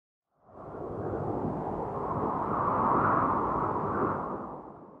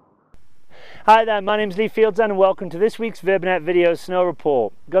Hi there, my name's Lee Fields and welcome to this week's Verbier video snow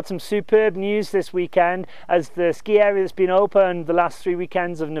report. Got some superb news this weekend as the ski area that's been open the last 3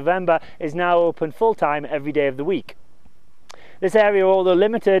 weekends of November is now open full time every day of the week. This area, although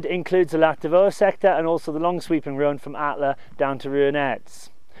limited, includes the Lac de Vaux sector and also the long sweeping run from Attelas down to Ruinettes.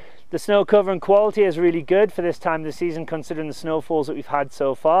 The snow cover and quality is really good for this time of the season considering the snowfalls that we've had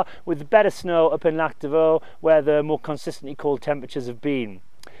so far, with the better snow up in Lac de Vaux where the more consistently cold temperatures have been.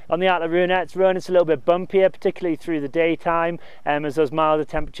 On the Attelas Ruinettes run, it's a little bit bumpier, particularly through the daytime, as those milder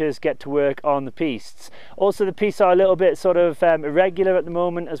temperatures get to work on the pistes. Also, the pistes are a little bit sort of irregular at the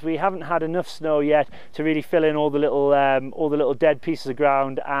moment, as we haven't had enough snow yet to really fill in all the little dead pieces of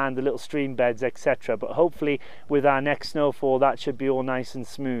ground and the little stream beds, etc. But hopefully, with our next snowfall, that should be all nice and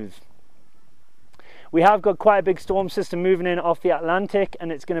smooth. We have got quite a big storm system moving in off the Atlantic,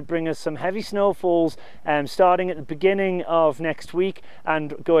 and it's going to bring us some heavy snowfalls starting at the beginning of next week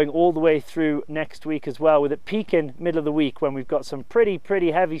and going all the way through next week as well, with it peaking middle of the week when we've got some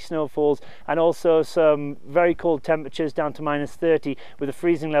pretty heavy snowfalls and also some very cold temperatures down to -30, with the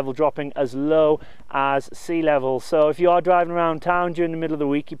freezing level dropping as low as sea level. So if you are driving around town during the middle of the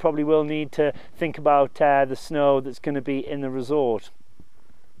week, you probably will need to think about the snow that's going to be in the resort.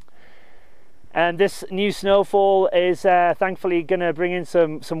 And this new snowfall is thankfully going to bring in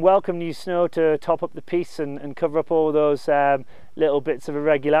some welcome new snow to top up the piece and cover up all those little bits of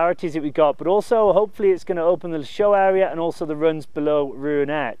irregularities that we got, but also hopefully it's going to open the show area and also the runs below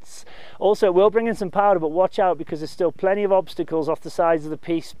Ruinettes. Also, it will bring in some powder, but watch out because there's still plenty of obstacles off the sides of the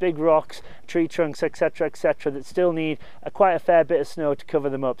piece, big rocks, tree trunks, etc, etc, that still need quite a fair bit of snow to cover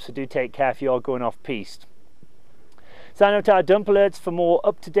them up, so do take care if you are going off piste. Sign up to our dump alerts for more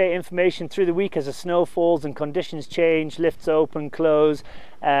up-to-date information through the week as the snow falls and conditions change, lifts open, close,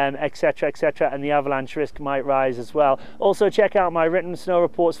 etc, etc, and the avalanche risk might rise as well. Also check out my written snow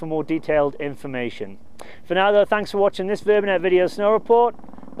reports for more detailed information. For now though, thanks for watching this Verbier video snow report.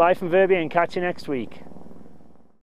 Bye from Verbier and catch you next week.